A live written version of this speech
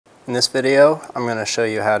In this video, I'm going to show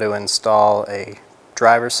you how to install a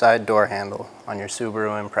driver's side door handle on your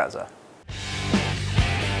Subaru Impreza.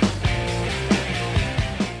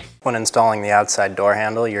 When installing the outside door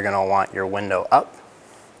handle, you're going to want your window up.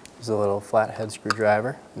 Use a little flathead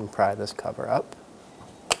screwdriver and pry this cover up.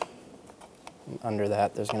 And under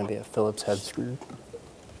that, there's going to be a Phillips head screw.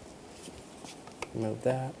 Remove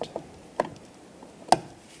that.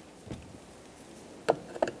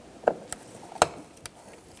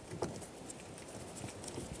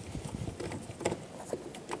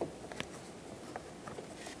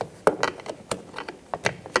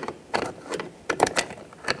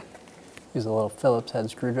 Use a little Phillips head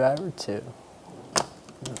screwdriver to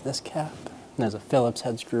remove this cap. And there's a Phillips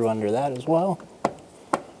head screw under that as well.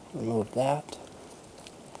 Remove that.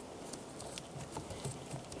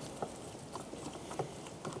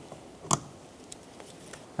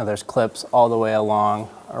 Now there's clips all the way along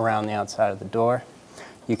around the outside of the door.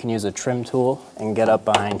 You can use a trim tool and get up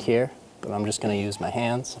behind here, but I'm just going to use my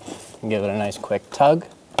hands and give it a nice quick tug.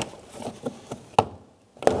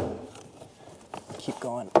 Keep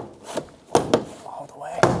going all the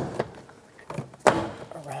way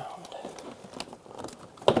around.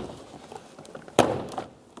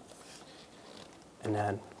 And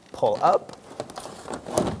then pull up.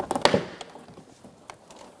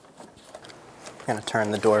 I'm going to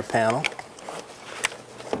turn the door panel.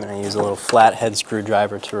 I'm going to use a little flathead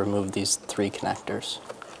screwdriver to remove these three connectors.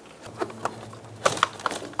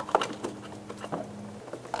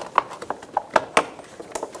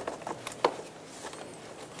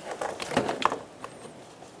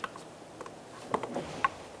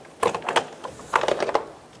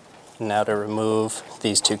 Now to remove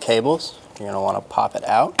these two cables, you're going to want to pop it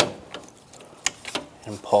out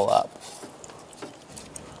and pull up.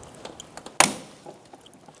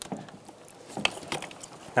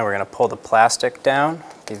 Now we're going to pull the plastic down.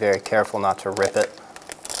 Be very careful not to rip it.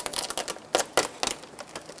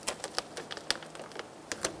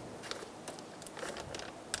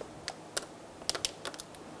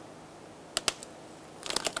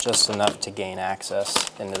 Just enough to gain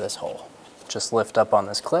access into this hole. Just lift up on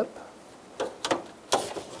this clip.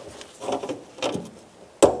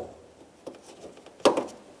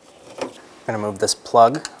 I'm going to move this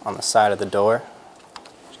plug on the side of the door.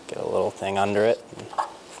 Just get a little thing under it and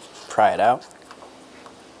pry it out.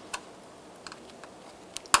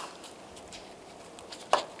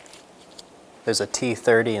 There's a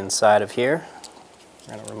T30 inside of here.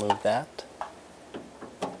 I'm going to remove that.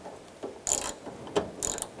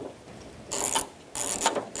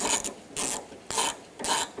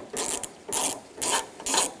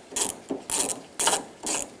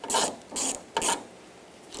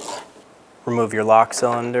 Remove your lock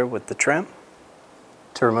cylinder with the trim.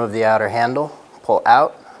 To remove the outer handle, pull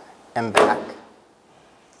out and back.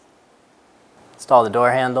 Install the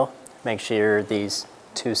door handle. Make sure these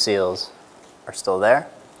two seals are still there.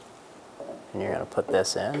 And you're going to put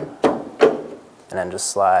this in and then just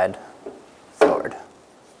slide forward.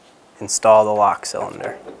 Install the lock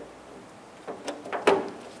cylinder.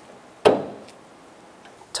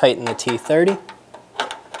 Tighten the T30.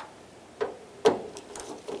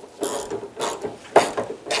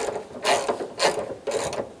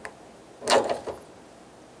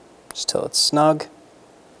 Till it's snug.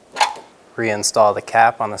 Reinstall the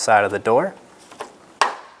cap on the side of the door.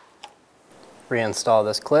 Reinstall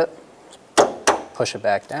this clip. Push it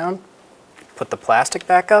back down. Put the plastic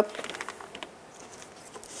back up.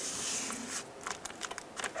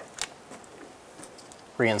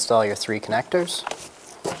 Reinstall your three connectors.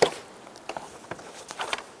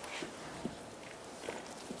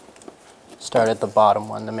 Start at the bottom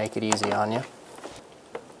one to make it easy on you.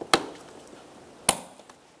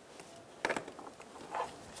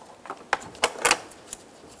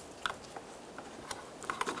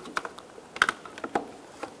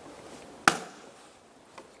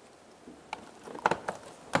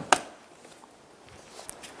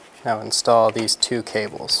 Now install these two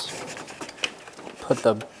cables. Put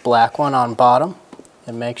the black one on bottom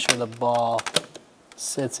and make sure the ball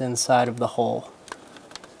sits inside of the hole,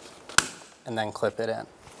 and then clip it in.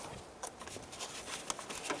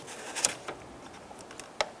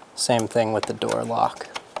 Same thing with the door lock.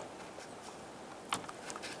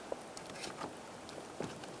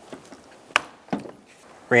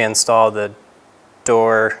 Reinstall the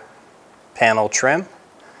door panel trim.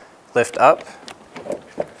 Lift up.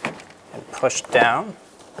 Push down,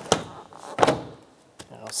 and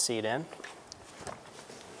it'll seat in,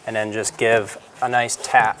 and then just give a nice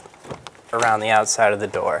tap around the outside of the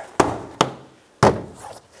door.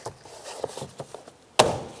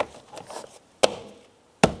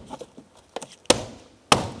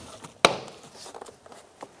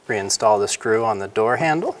 Reinstall the screw on the door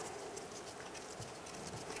handle.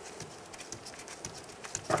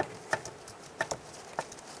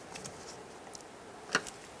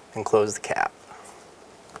 And close the cap.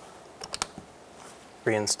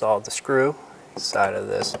 Reinstall the screw inside of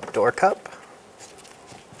this door cup.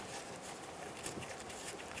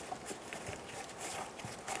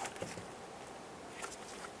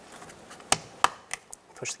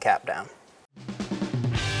 Push the cap down.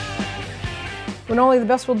 When only the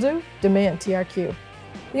best will do, demand TRQ.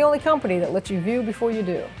 The only company that lets you view before you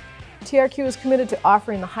do. TRQ is committed to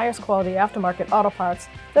offering the highest quality aftermarket auto parts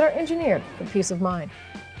that are engineered for peace of mind.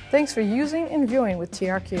 Thanks for using and viewing with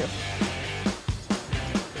TRQ.